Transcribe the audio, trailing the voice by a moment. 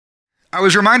I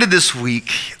was reminded this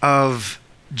week of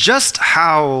just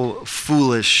how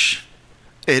foolish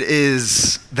it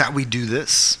is that we do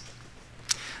this.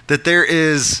 That there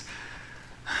is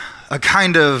a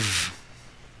kind of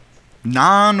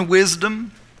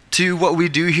non-wisdom to what we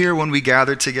do here when we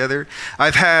gather together.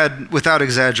 I've had, without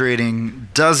exaggerating,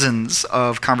 dozens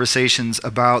of conversations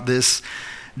about this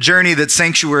journey that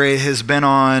Sanctuary has been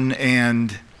on,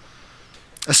 and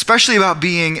especially about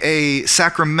being a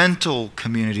sacramental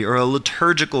community or a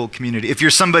liturgical community. If you're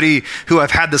somebody who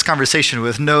I've had this conversation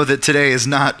with, know that today is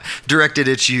not directed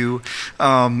at you.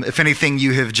 If anything,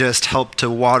 you have just helped to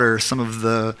water some of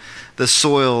the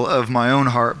soil of my own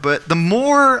heart. But the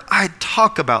more I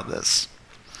talk about this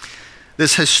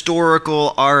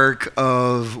historical arc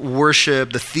of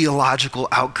worship, the theological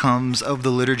outcomes of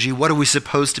the liturgy, what are we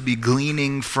supposed to be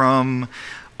gleaning from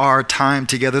our time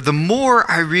together, the more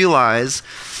I realize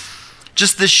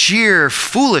just the sheer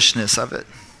foolishness of it.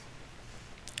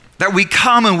 That we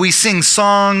come and we sing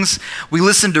songs, we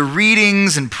listen to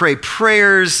readings and pray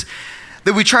prayers,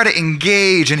 that we try to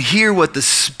engage and hear what the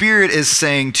Spirit is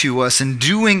saying to us and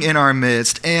doing in our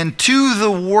midst. And to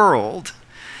the world,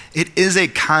 it is a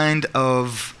kind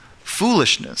of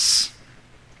foolishness.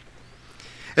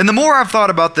 And the more I've thought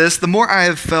about this, the more I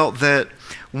have felt that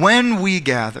when we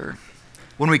gather,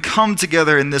 when we come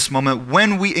together in this moment,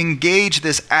 when we engage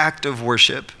this act of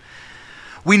worship,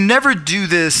 we never do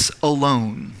this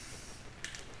alone.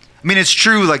 I mean, it's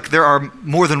true, like there are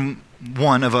more than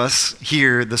one of us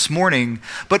here this morning,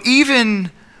 but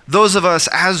even those of us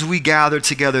as we gather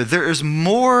together, there is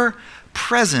more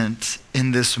present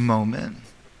in this moment.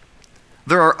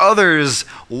 There are others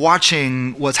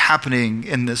watching what's happening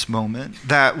in this moment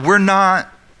that we're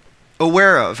not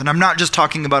aware of. And I'm not just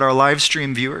talking about our live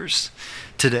stream viewers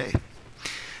today.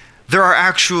 There are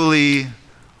actually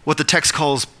what the text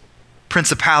calls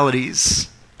principalities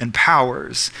and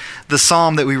powers. The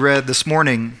psalm that we read this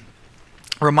morning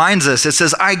reminds us, it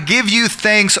says, "I give you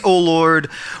thanks, O Lord,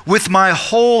 with my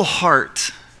whole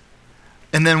heart."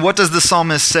 And then what does the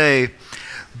psalmist say?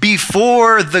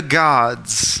 "Before the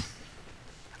gods,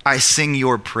 I sing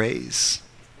your praise."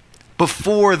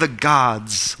 Before the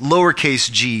gods,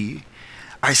 lowercase g,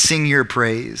 I sing your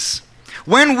praise.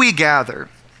 When we gather,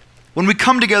 when we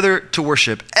come together to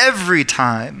worship, every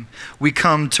time we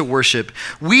come to worship,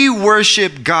 we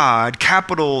worship God,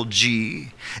 capital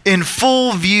G, in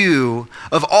full view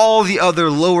of all the other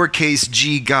lowercase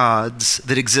g gods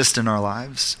that exist in our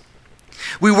lives.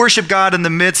 We worship God in the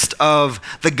midst of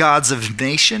the gods of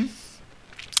nation.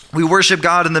 We worship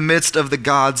God in the midst of the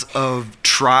gods of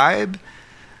tribe,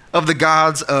 of the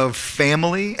gods of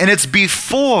family. And it's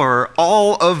before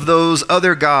all of those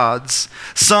other gods,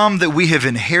 some that we have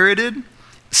inherited,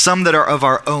 some that are of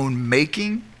our own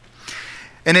making.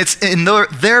 And it's in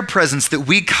their presence that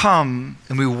we come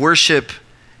and we worship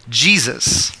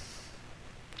Jesus.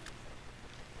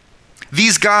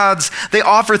 These gods, they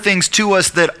offer things to us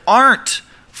that aren't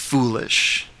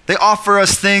foolish. They offer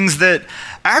us things that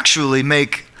actually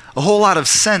make a whole lot of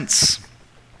sense.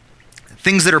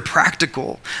 Things that are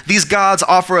practical. These gods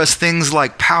offer us things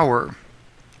like power.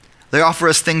 They offer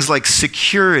us things like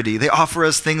security. They offer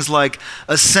us things like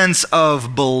a sense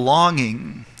of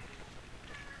belonging.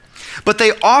 But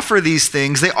they offer these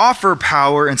things, they offer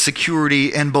power and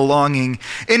security and belonging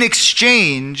in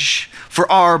exchange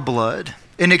for our blood,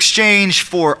 in exchange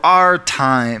for our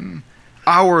time,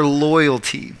 our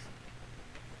loyalty.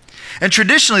 And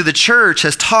traditionally, the church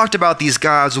has talked about these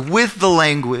gods with the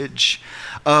language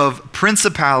of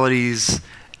principalities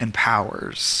and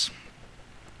powers.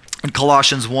 In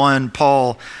Colossians 1,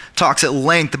 Paul talks at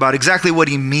length about exactly what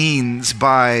he means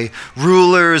by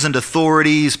rulers and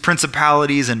authorities,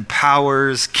 principalities and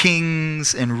powers,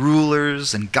 kings and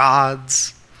rulers and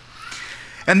gods.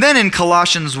 And then in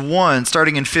Colossians 1,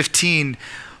 starting in 15,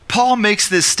 Paul makes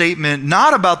this statement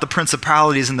not about the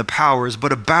principalities and the powers,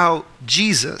 but about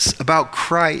Jesus, about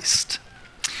Christ.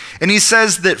 And he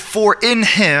says that for in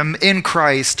him, in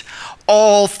Christ,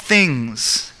 all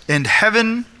things in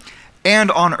heaven and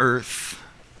on earth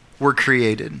were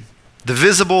created, the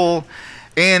visible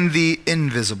and the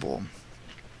invisible.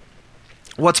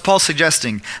 What's Paul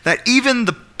suggesting? That even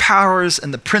the powers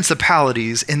and the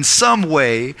principalities in some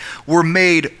way were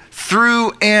made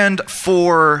through and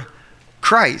for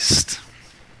Christ.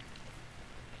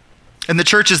 In the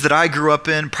churches that I grew up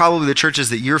in, probably the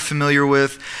churches that you're familiar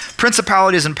with,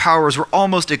 principalities and powers were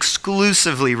almost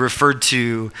exclusively referred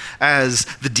to as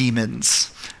the demons,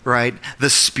 right?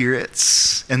 The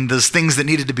spirits and those things that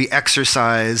needed to be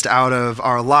exorcised out of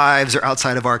our lives or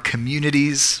outside of our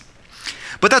communities.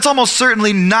 But that's almost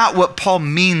certainly not what Paul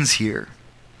means here.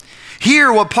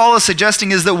 Here, what Paul is suggesting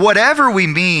is that whatever we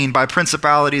mean by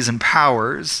principalities and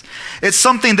powers, it's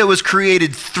something that was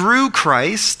created through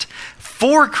Christ,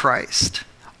 for Christ.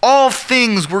 All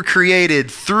things were created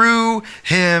through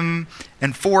him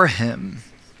and for him.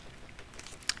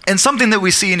 And something that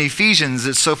we see in Ephesians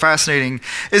that's so fascinating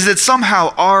is that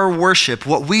somehow our worship,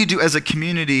 what we do as a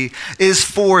community, is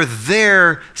for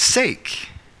their sake.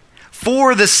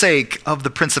 For the sake of the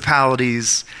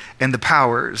principalities and the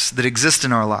powers that exist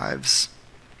in our lives.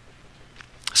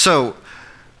 So,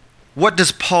 what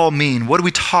does Paul mean? What are we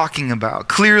talking about?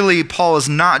 Clearly, Paul is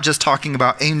not just talking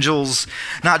about angels,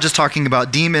 not just talking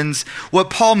about demons. What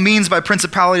Paul means by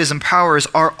principalities and powers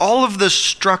are all of the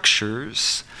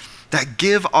structures that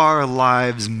give our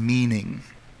lives meaning.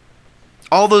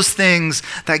 All those things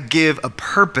that give a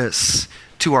purpose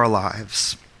to our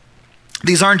lives.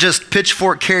 These aren't just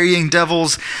pitchfork-carrying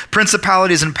devils.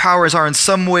 Principalities and powers are in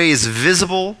some ways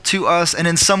visible to us and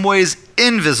in some ways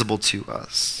invisible to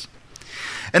us.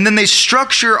 And then they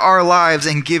structure our lives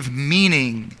and give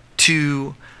meaning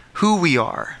to who we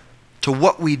are, to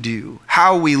what we do,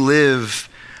 how we live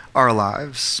our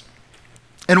lives.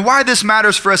 And why this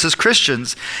matters for us as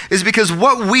Christians is because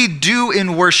what we do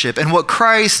in worship and what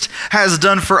Christ has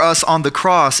done for us on the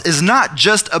cross is not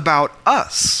just about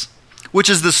us, which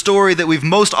is the story that we've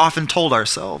most often told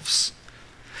ourselves.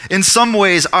 In some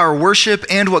ways, our worship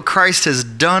and what Christ has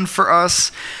done for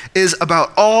us is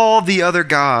about all the other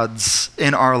gods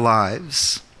in our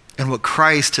lives and what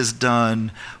Christ has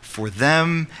done for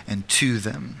them and to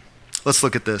them. Let's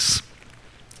look at this.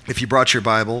 If you brought your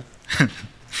Bible,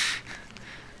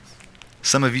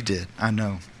 some of you did, I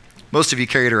know. Most of you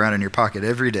carry it around in your pocket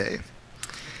every day,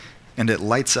 and it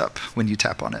lights up when you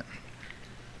tap on it.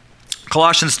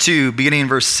 Colossians 2, beginning in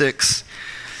verse 6.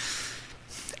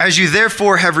 As you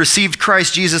therefore have received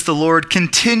Christ Jesus the Lord,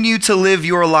 continue to live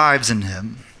your lives in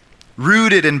him,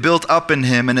 rooted and built up in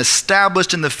him and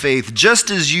established in the faith, just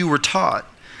as you were taught,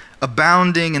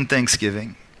 abounding in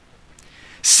thanksgiving.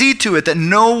 See to it that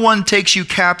no one takes you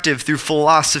captive through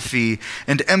philosophy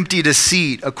and empty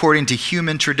deceit according to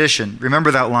human tradition.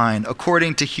 Remember that line,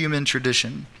 according to human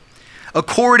tradition.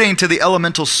 According to the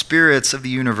elemental spirits of the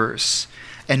universe,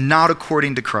 and not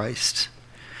according to Christ.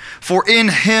 For in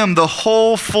him the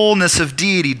whole fullness of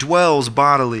deity dwells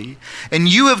bodily, and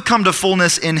you have come to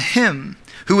fullness in him,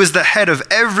 who is the head of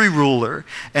every ruler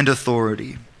and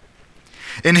authority.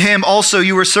 In him also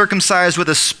you were circumcised with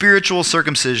a spiritual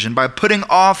circumcision by putting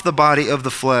off the body of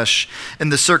the flesh in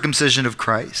the circumcision of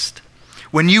Christ.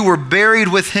 When you were buried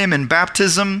with him in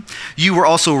baptism, you were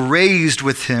also raised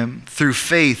with him through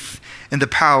faith in the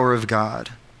power of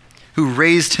God, who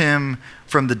raised him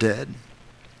from the dead.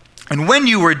 And when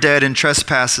you were dead in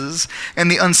trespasses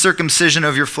and the uncircumcision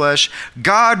of your flesh,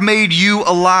 God made you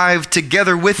alive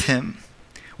together with him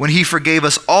when he forgave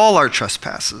us all our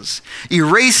trespasses,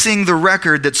 erasing the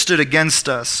record that stood against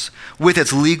us with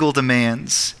its legal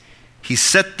demands. He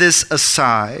set this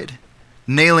aside,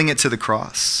 nailing it to the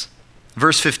cross.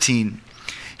 Verse 15,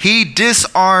 he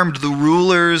disarmed the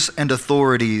rulers and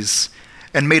authorities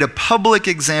and made a public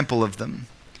example of them,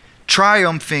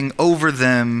 triumphing over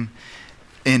them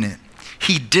in it.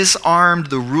 He disarmed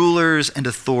the rulers and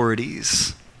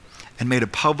authorities and made a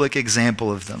public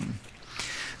example of them.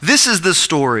 This is the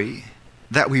story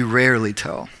that we rarely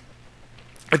tell.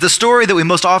 If the story that we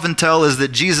most often tell is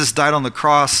that Jesus died on the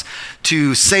cross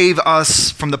to save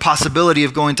us from the possibility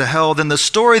of going to hell, then the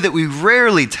story that we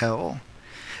rarely tell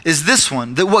is this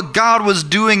one, that what God was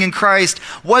doing in Christ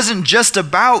wasn't just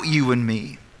about you and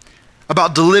me,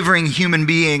 about delivering human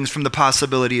beings from the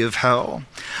possibility of hell.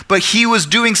 But he was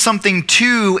doing something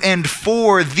to and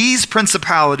for these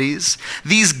principalities,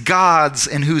 these gods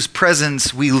in whose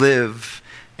presence we live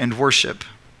and worship.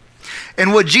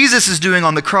 And what Jesus is doing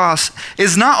on the cross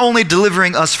is not only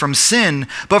delivering us from sin,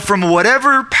 but from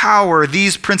whatever power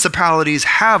these principalities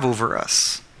have over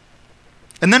us.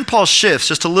 And then Paul shifts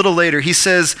just a little later. He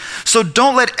says, so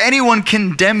don't let anyone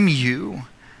condemn you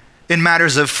in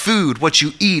matters of food, what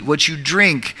you eat, what you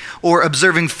drink, or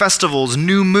observing festivals,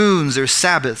 new moons, or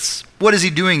Sabbaths. What is he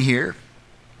doing here?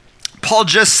 Paul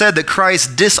just said that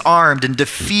Christ disarmed and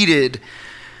defeated,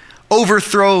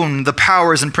 overthrown the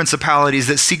powers and principalities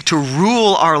that seek to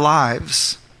rule our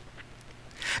lives.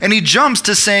 And he jumps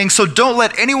to saying, so don't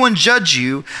let anyone judge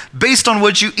you based on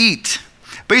what you eat,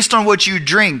 based on what you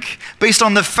drink, based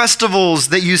on the festivals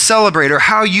that you celebrate, or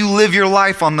how you live your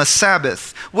life on the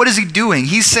Sabbath. What is he doing?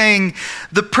 He's saying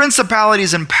the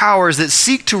principalities and powers that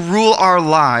seek to rule our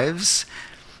lives,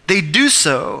 they do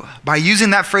so by using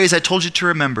that phrase I told you to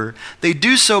remember. They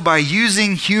do so by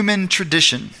using human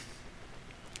tradition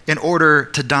in order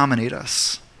to dominate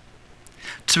us,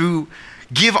 to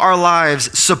give our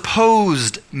lives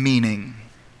supposed meaning,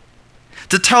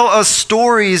 to tell us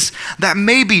stories that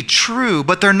may be true,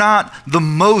 but they're not the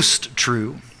most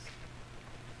true.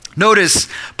 Notice,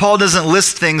 Paul doesn't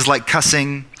list things like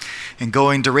cussing and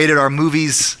going to rated R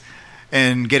movies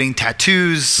and getting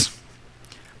tattoos.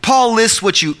 Paul lists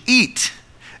what you eat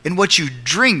and what you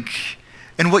drink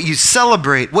and what you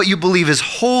celebrate, what you believe is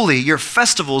holy, your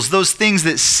festivals, those things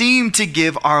that seem to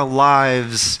give our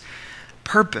lives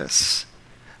purpose.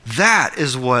 That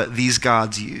is what these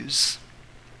gods use.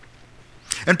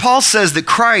 And Paul says that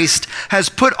Christ has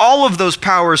put all of those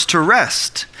powers to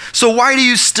rest. So why do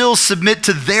you still submit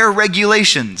to their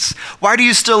regulations? Why do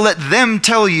you still let them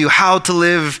tell you how to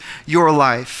live your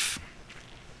life?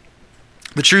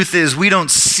 The truth is, we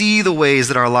don't see the ways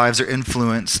that our lives are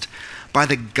influenced by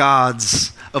the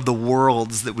gods of the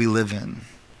worlds that we live in.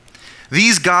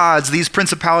 These gods, these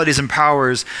principalities and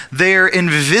powers, they're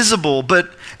invisible, but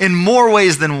in more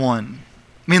ways than one.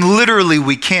 I mean, literally,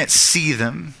 we can't see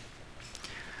them.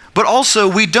 But also,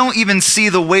 we don't even see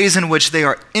the ways in which they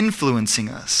are influencing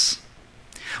us,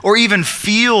 or even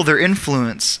feel their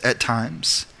influence at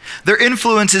times. Their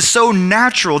influence is so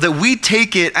natural that we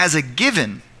take it as a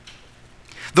given.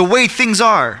 The way things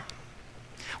are,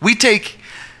 we take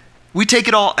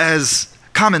it all as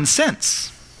common sense.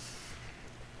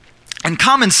 And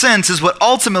common sense is what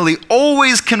ultimately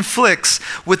always conflicts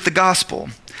with the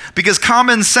gospel, because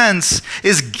common sense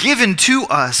is given to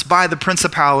us by the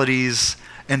principalities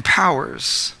and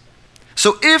powers.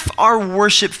 So if our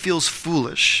worship feels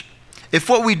foolish, if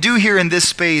what we do here in this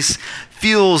space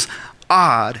feels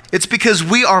odd, it's because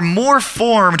we are more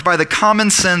formed by the common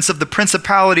sense of the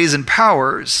principalities and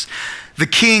powers, the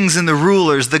kings and the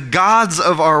rulers, the gods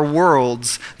of our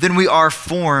worlds, than we are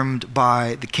formed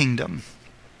by the kingdom.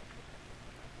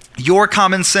 Your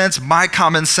common sense, my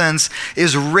common sense,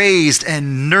 is raised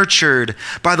and nurtured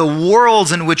by the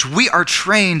worlds in which we are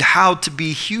trained how to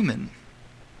be human.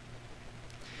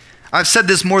 I've said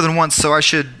this more than once, so I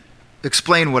should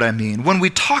explain what I mean. When we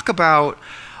talk about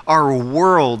our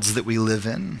worlds that we live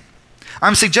in,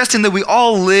 I'm suggesting that we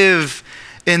all live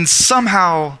in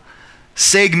somehow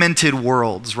segmented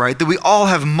worlds, right? That we all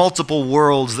have multiple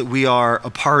worlds that we are a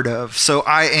part of. So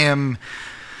I'm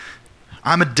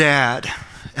a dad,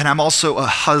 and I'm also a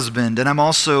husband, and I'm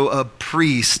also a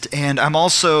priest, and I'm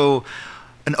also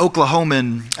an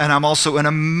Oklahoman, and I'm also an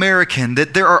American,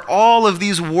 that there are all of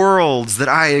these worlds that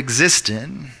I exist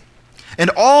in. And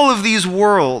all of these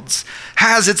worlds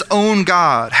has its own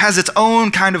God, has its own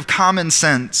kind of common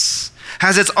sense,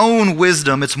 has its own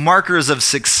wisdom, its markers of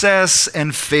success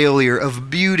and failure, of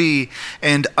beauty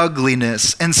and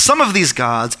ugliness. And some of these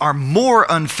gods are more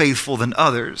unfaithful than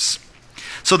others.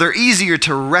 So they're easier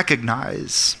to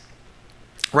recognize,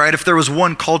 right? If there was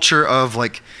one culture of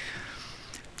like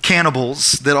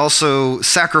cannibals that also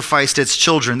sacrificed its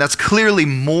children, that's clearly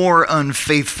more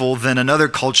unfaithful than another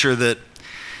culture that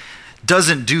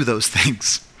doesn't do those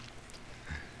things.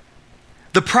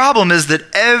 The problem is that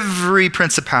every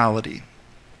principality,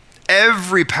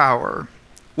 every power,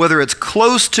 whether it's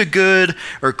close to good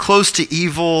or close to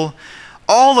evil,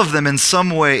 all of them in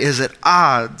some way is at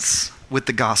odds with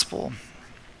the gospel.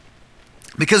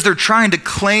 Because they're trying to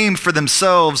claim for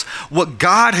themselves what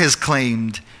God has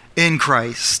claimed in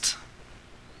Christ.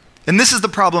 And this is the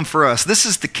problem for us. This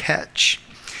is the catch,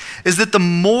 is that the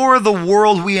more the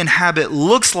world we inhabit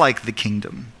looks like the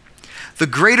kingdom, the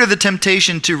greater the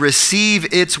temptation to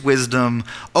receive its wisdom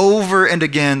over and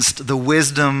against the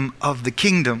wisdom of the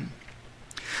kingdom.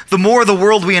 The more the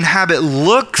world we inhabit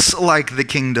looks like the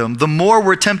kingdom, the more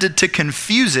we're tempted to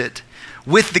confuse it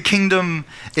with the kingdom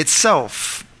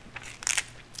itself.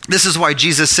 This is why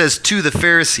Jesus says to the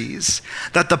Pharisees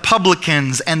that the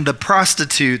publicans and the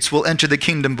prostitutes will enter the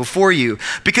kingdom before you,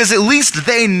 because at least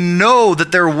they know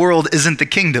that their world isn't the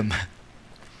kingdom.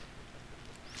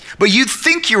 But you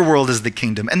think your world is the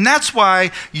kingdom, and that's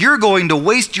why you're going to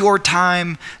waste your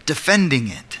time defending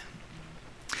it.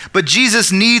 But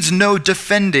Jesus needs no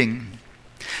defending.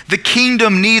 The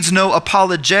kingdom needs no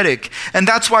apologetic, and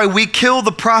that's why we kill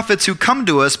the prophets who come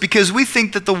to us, because we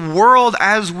think that the world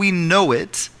as we know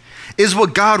it is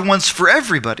what God wants for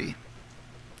everybody,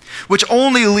 which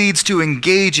only leads to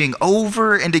engaging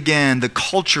over and again the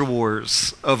culture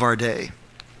wars of our day.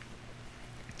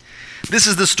 This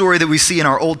is the story that we see in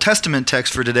our Old Testament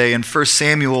text for today in 1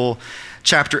 Samuel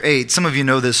chapter 8. Some of you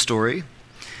know this story.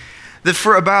 That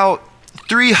for about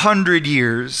 300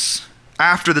 years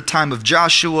after the time of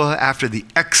Joshua, after the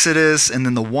Exodus, and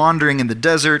then the wandering in the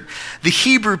desert, the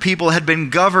Hebrew people had been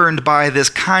governed by this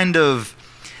kind of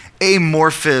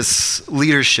amorphous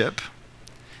leadership.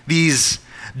 These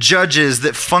judges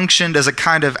that functioned as a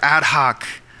kind of ad hoc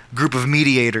group of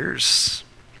mediators.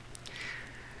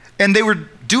 And they were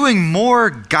doing more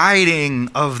guiding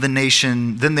of the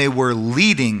nation than they were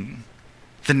leading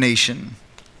the nation.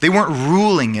 They weren't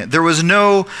ruling it. There was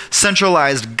no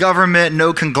centralized government,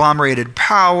 no conglomerated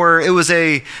power. It was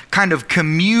a kind of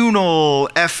communal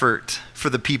effort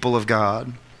for the people of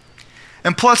God.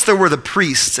 And plus there were the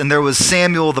priests, and there was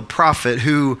Samuel the prophet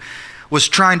who was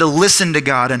trying to listen to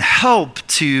God and help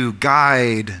to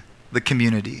guide the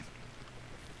community.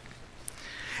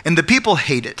 And the people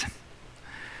hate it.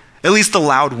 At least the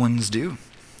loud ones do.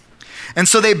 And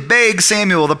so they beg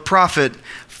Samuel the prophet,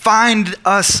 find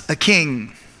us a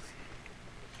king.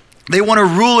 They want a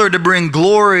ruler to bring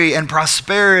glory and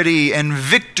prosperity and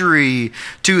victory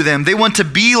to them. They want to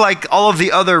be like all of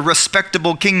the other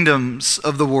respectable kingdoms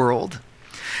of the world.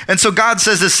 And so God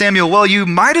says to Samuel, well, you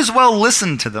might as well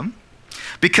listen to them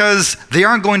because they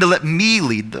aren't going to let me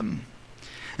lead them.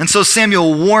 And so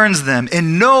Samuel warns them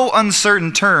in no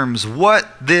uncertain terms what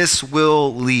this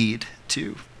will lead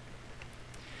to.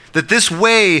 That this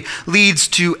way leads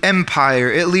to empire,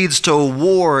 it leads to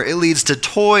war, it leads to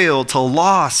toil, to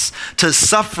loss, to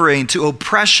suffering, to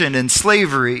oppression and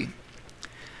slavery.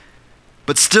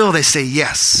 But still they say,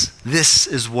 yes, this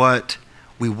is what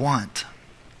we want.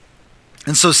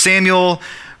 And so Samuel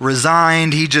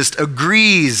resigned, he just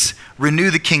agrees,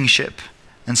 renew the kingship.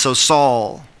 And so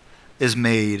Saul is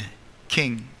made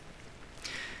king.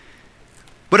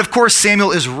 But of course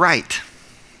Samuel is right.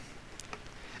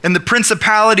 And the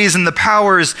principalities and the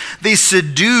powers, they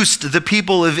seduced the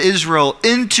people of Israel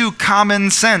into common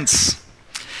sense,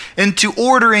 into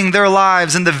ordering their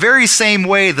lives in the very same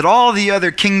way that all the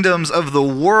other kingdoms of the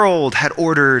world had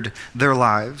ordered their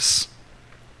lives.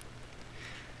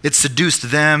 It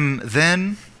seduced them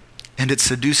then, and it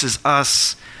seduces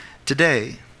us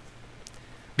today.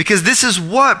 Because this is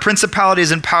what principalities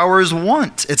and powers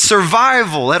want. It's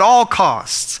survival at all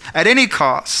costs, at any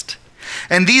cost.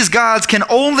 And these gods can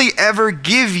only ever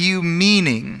give you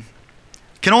meaning,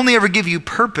 can only ever give you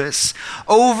purpose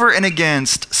over and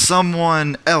against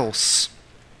someone else.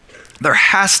 There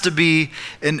has to be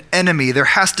an enemy. There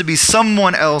has to be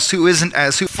someone else who isn't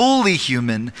as fully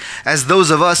human as those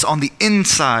of us on the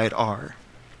inside are.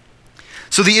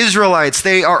 So the Israelites,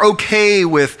 they are okay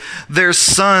with their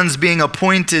sons being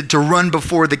appointed to run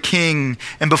before the king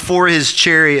and before his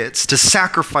chariots, to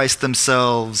sacrifice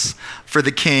themselves for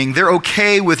the king. They're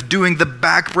okay with doing the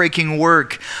backbreaking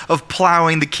work of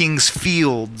plowing the king's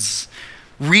fields,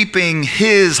 reaping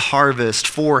his harvest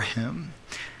for him,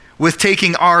 with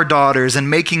taking our daughters and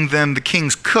making them the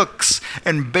king's cooks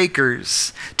and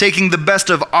bakers, taking the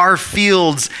best of our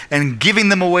fields and giving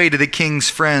them away to the king's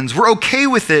friends. We're okay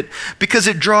with it because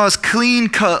it draws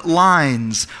clean-cut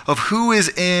lines of who is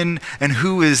in and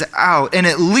who is out. And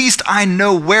at least I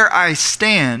know where I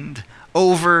stand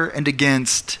over and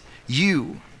against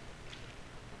you.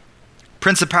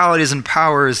 Principalities and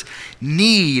powers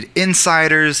need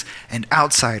insiders and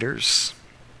outsiders.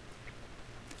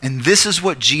 And this is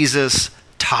what Jesus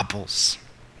topples.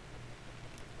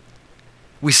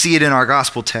 We see it in our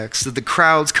gospel text, that the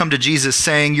crowds come to Jesus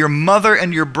saying, your mother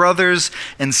and your brothers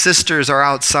and sisters are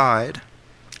outside,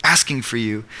 asking for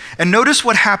you. And notice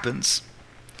what happens.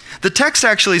 The text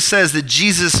actually says that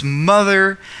Jesus'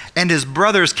 mother and his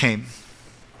brothers came,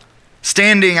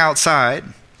 standing outside,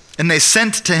 and they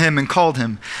sent to him and called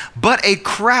him. But a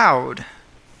crowd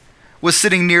was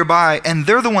sitting nearby, and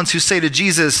they're the ones who say to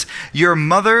Jesus, your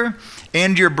mother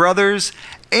and your brothers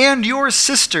and your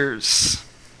sisters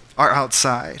are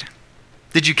outside.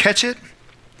 Did you catch it?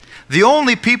 The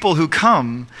only people who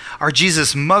come are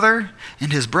Jesus' mother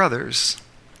and his brothers.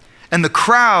 And the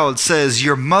crowd says,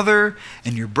 your mother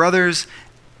and your brothers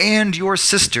and your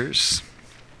sisters.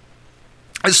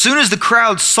 As soon as the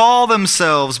crowd saw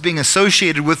themselves being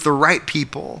associated with the right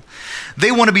people,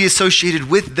 they want to be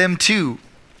associated with them too.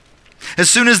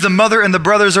 As soon as the mother and the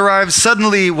brothers arrive,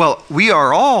 suddenly, well, we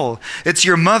are all. It's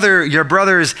your mother, your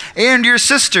brothers, and your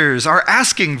sisters are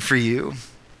asking for you.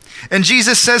 And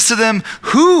Jesus says to them,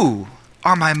 who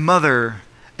are my mother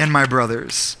and my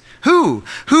brothers? Who?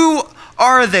 Who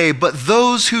are they but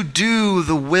those who do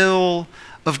the will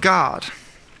of God?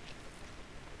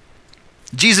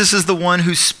 Jesus is the one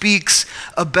who speaks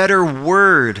a better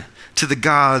word to the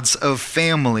gods of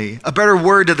family, a better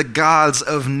word to the gods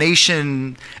of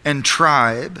nation and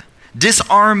tribe,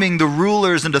 disarming the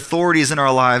rulers and authorities in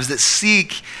our lives that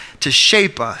seek to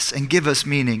shape us and give us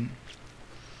meaning.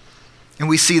 And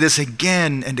we see this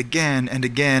again and again and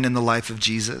again in the life of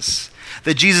Jesus.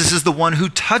 That Jesus is the one who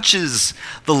touches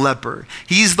the leper.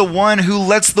 He's the one who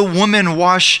lets the woman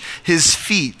wash his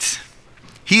feet.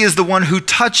 He is the one who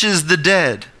touches the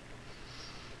dead.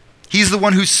 He's the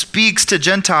one who speaks to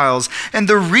Gentiles. And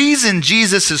the reason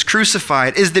Jesus is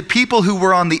crucified is that people who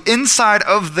were on the inside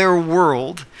of their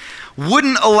world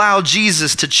wouldn't allow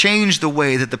Jesus to change the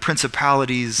way that the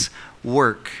principalities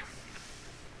work.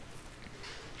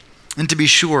 And to be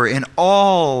sure, in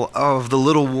all of the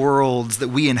little worlds that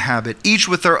we inhabit, each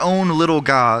with their own little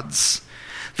gods,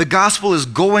 the gospel is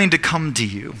going to come to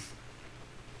you.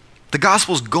 The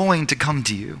gospel is going to come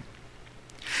to you.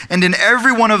 And in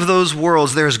every one of those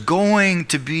worlds, there's going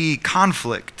to be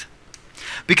conflict.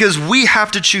 Because we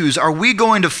have to choose, are we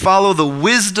going to follow the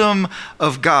wisdom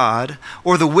of God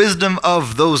or the wisdom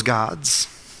of those gods?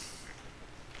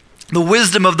 The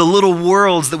wisdom of the little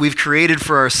worlds that we've created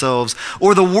for ourselves,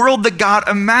 or the world that God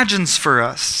imagines for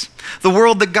us, the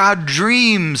world that God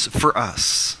dreams for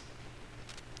us.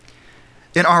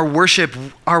 In our worship,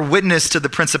 our witness to the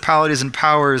principalities and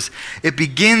powers, it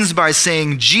begins by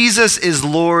saying, Jesus is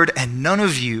Lord and none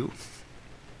of you.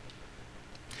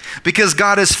 Because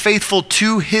God is faithful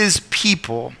to his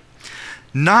people,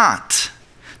 not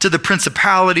to the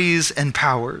principalities and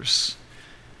powers.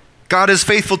 God is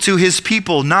faithful to his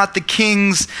people, not the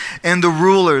kings and the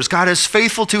rulers. God is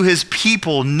faithful to his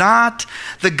people, not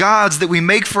the gods that we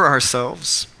make for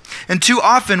ourselves. And too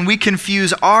often we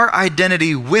confuse our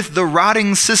identity with the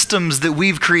rotting systems that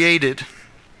we've created.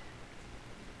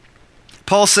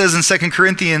 Paul says in 2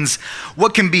 Corinthians,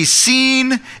 what can be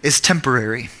seen is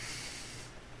temporary,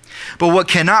 but what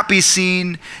cannot be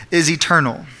seen is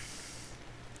eternal.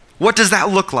 What does that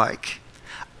look like?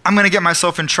 I'm going to get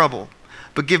myself in trouble,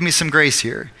 but give me some grace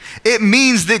here. It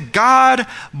means that God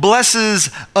blesses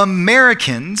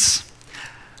Americans,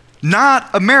 not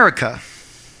America.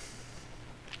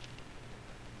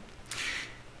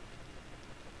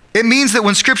 It means that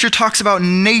when Scripture talks about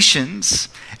nations,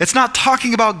 it's not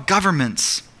talking about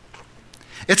governments.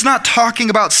 It's not talking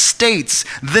about states.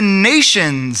 The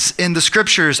nations in the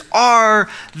Scriptures are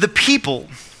the people.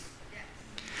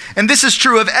 And this is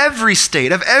true of every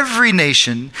state, of every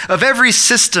nation, of every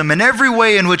system, and every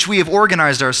way in which we have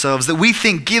organized ourselves that we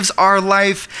think gives our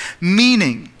life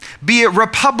meaning. Be it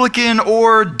Republican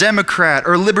or Democrat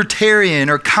or Libertarian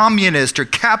or Communist or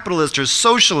Capitalist or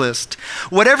Socialist,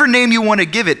 whatever name you want to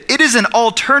give it, it is an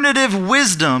alternative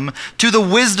wisdom to the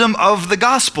wisdom of the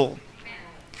gospel.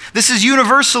 This is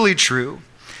universally true.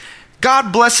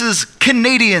 God blesses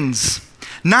Canadians,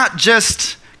 not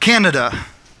just Canada.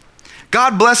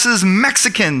 God blesses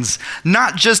Mexicans,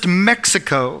 not just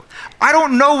Mexico. I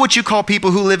don't know what you call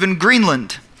people who live in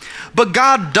Greenland, but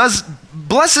God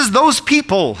blesses those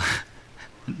people,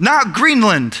 not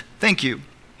Greenland. Thank you.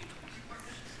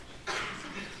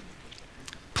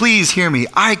 Please hear me.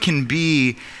 I can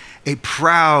be a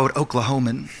proud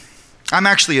Oklahoman. I'm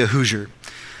actually a Hoosier,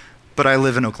 but I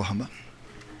live in Oklahoma.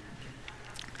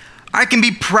 I can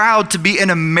be proud to be an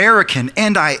American,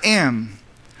 and I am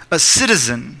a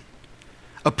citizen,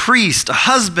 a priest, a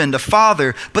husband, a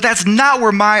father, but that's not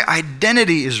where my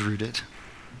identity is rooted.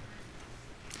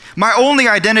 My only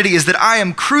identity is that I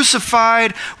am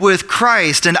crucified with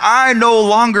Christ, and I no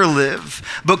longer live,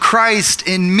 but Christ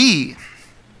in me.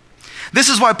 This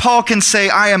is why Paul can say,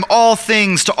 I am all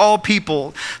things to all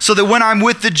people, so that when I'm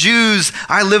with the Jews,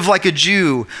 I live like a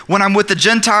Jew. When I'm with the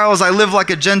Gentiles, I live like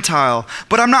a Gentile.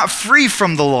 But I'm not free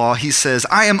from the law, he says.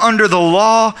 I am under the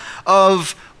law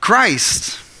of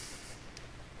Christ.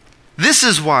 This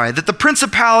is why that the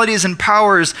principalities and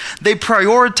powers, they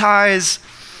prioritize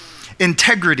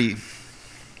integrity.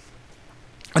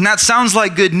 And that sounds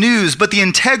like good news, but the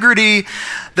integrity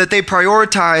that they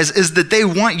prioritize is that they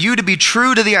want you to be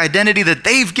true to the identity that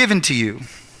they've given to you.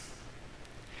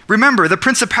 Remember, the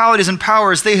principalities and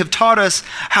powers, they have taught us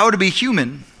how to be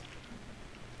human.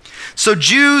 So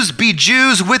Jews, be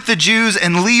Jews with the Jews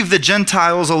and leave the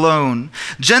Gentiles alone.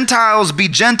 Gentiles, be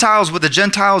Gentiles with the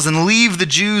Gentiles and leave the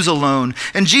Jews alone.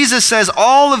 And Jesus says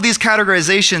all of these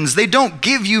categorizations, they don't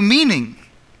give you meaning.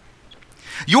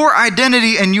 Your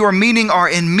identity and your meaning are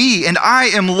in me, and I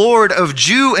am Lord of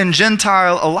Jew and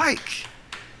Gentile alike.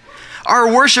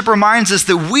 Our worship reminds us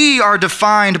that we are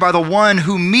defined by the one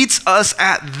who meets us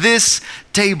at this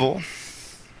table.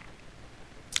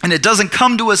 And it doesn't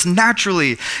come to us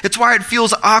naturally. It's why it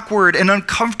feels awkward and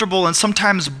uncomfortable and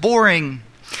sometimes boring.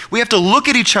 We have to look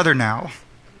at each other now.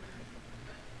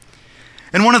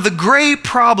 And one of the great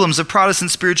problems of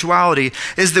Protestant spirituality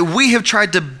is that we have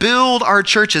tried to build our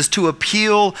churches to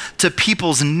appeal to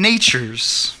people's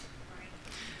natures.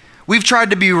 We've tried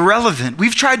to be relevant.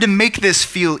 We've tried to make this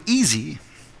feel easy.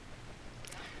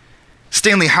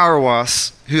 Stanley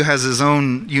Hauerwas, who has his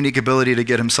own unique ability to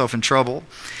get himself in trouble,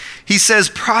 He says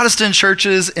Protestant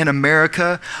churches in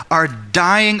America are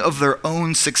dying of their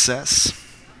own success.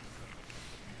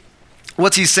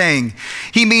 What's he saying?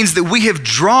 He means that we have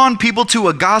drawn people to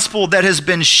a gospel that has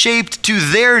been shaped to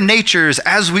their natures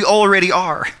as we already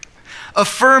are,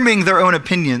 affirming their own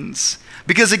opinions.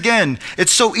 Because again,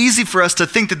 it's so easy for us to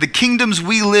think that the kingdoms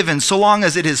we live in, so long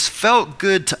as it has felt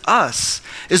good to us,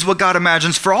 is what God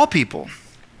imagines for all people.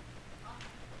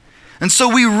 And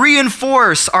so we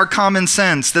reinforce our common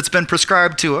sense that's been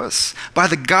prescribed to us by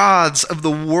the gods of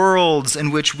the worlds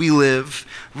in which we live,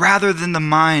 rather than the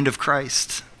mind of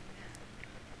Christ.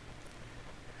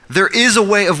 There is a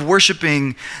way of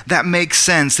worshiping that makes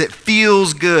sense, it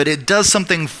feels good, it does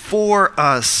something for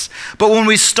us. But when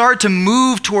we start to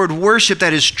move toward worship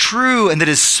that is true and that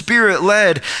is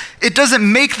spirit-led, it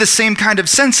doesn't make the same kind of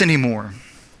sense anymore,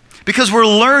 because we're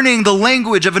learning the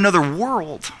language of another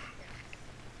world.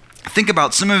 Think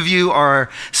about, some of you are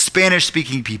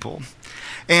Spanish-speaking people,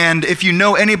 and if you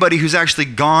know anybody who's actually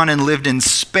gone and lived in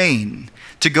Spain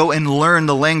to go and learn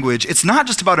the language, it's not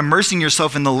just about immersing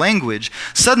yourself in the language.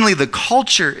 Suddenly the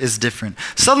culture is different.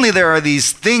 Suddenly there are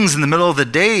these things in the middle of the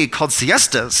day called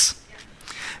siestas.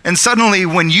 And suddenly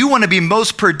when you want to be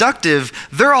most productive,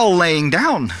 they're all laying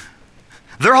down.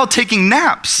 They're all taking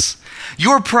naps.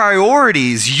 Your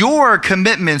priorities, your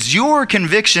commitments, your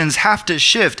convictions have to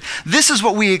shift. This is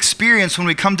what we experience when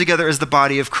we come together as the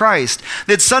body of Christ.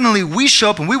 That suddenly we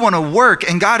show up and we want to work,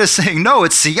 and God is saying, no,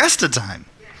 it's siesta time.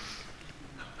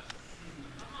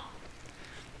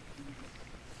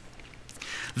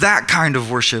 That kind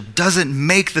of worship doesn't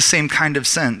make the same kind of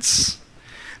sense,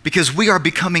 because we are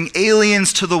becoming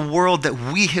aliens to the world that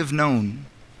we have known.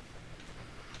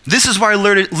 This is why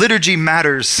liturgy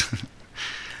matters.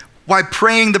 Why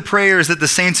praying the prayers that the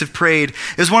saints have prayed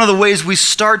is one of the ways we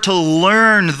start to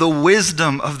learn the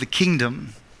wisdom of the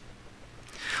kingdom.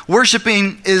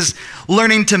 Worshiping is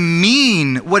learning to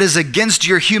mean what is against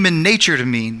your human nature to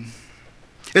mean.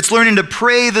 It's learning to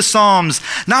pray the Psalms,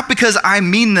 not because I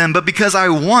mean them, but because I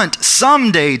want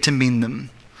someday to mean them.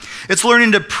 It's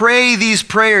learning to pray these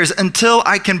prayers until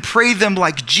I can pray them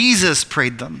like Jesus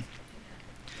prayed them.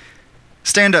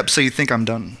 Stand up so you think I'm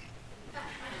done.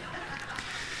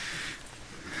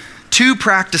 2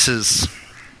 practices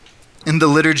in the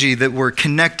liturgy that were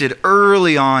connected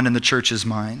early on in the church's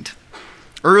mind,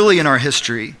 early in our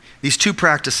history. These 2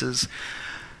 practices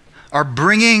are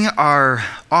bringing our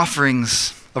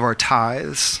offerings of our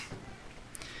tithes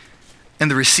and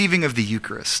the receiving of the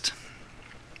Eucharist.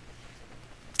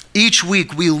 Each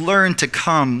week we learn to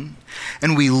come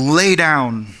and we lay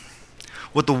down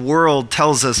what the world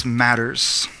tells us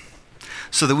matters,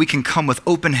 so that we can come with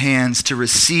open hands to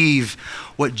receive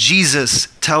what Jesus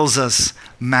tells us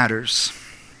matters.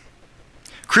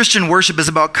 Christian worship is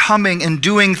about coming and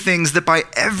doing things that by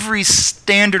every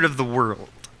standard of the world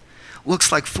looks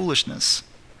like foolishness.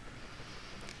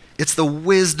 It's the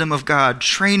wisdom of God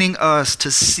training us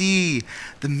to see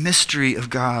the mystery of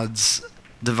God's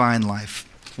divine life.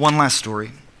 One last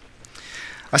story.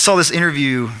 I saw this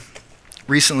interview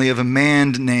recently of a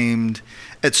man named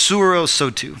Etsuro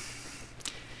Sotu.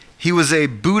 He was a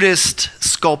Buddhist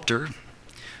sculptor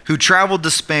who traveled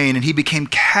to Spain, and he became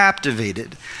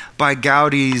captivated by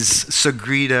Gaudi's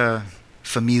Sagrada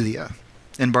Familia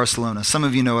in Barcelona. Some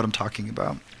of you know what I'm talking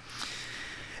about.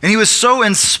 And he was so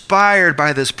inspired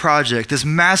by this project, this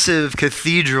massive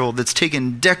cathedral that's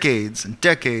taken decades and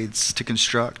decades to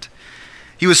construct.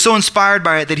 He was so inspired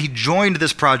by it that he joined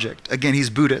this project. Again,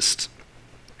 he's Buddhist.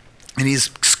 And he's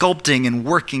sculpting and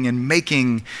working and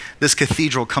making this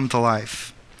cathedral come to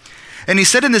life. And he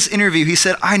said in this interview, he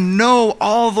said, I know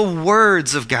all the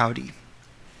words of Gaudi,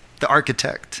 the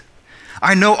architect.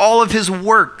 I know all of his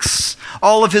works,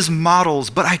 all of his models,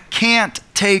 but I can't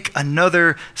take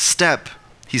another step,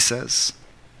 he says.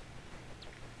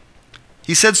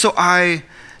 He said, so I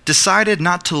decided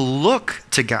not to look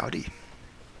to Gaudi.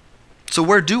 So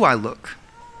where do I look?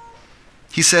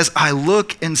 He says, I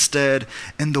look instead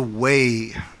in the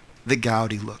way that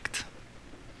Gaudi looked.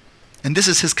 And this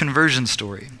is his conversion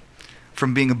story,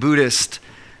 from being a Buddhist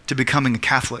to becoming a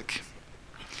Catholic.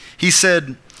 He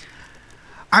said,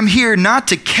 I'm here not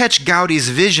to catch Gaudi's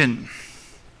vision,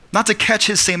 not to catch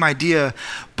his same idea,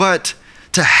 but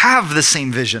to have the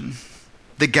same vision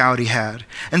that Gaudi had.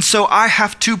 And so I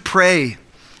have to pray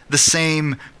the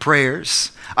same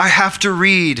prayers. I have to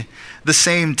read the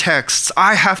same texts.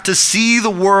 I have to see the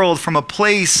world from a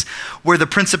place where the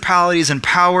principalities and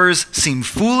powers seem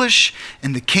foolish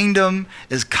and the kingdom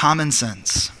is common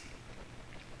sense.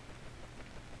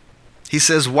 He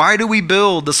says, why do we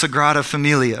build the Sagrada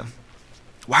Familia?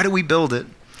 Why do we build it?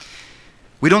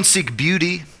 We don't seek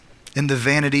beauty in the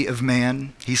vanity of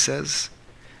man, he says.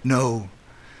 No,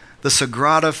 the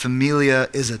Sagrada Familia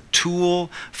is a tool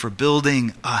for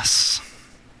building us.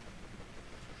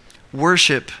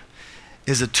 Worship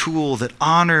is a tool that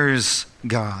honors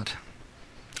God.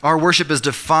 Our worship is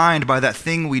defined by that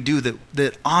thing we do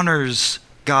that honors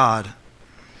God.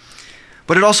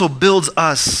 But it also builds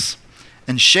us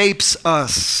and shapes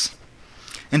us.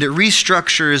 And it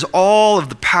restructures all of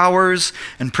the powers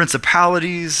and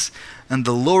principalities and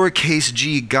the lowercase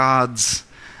g gods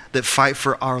that fight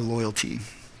for our loyalty.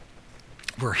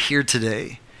 We're here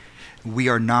today. We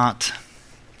are not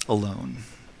alone.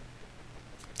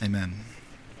 Amen.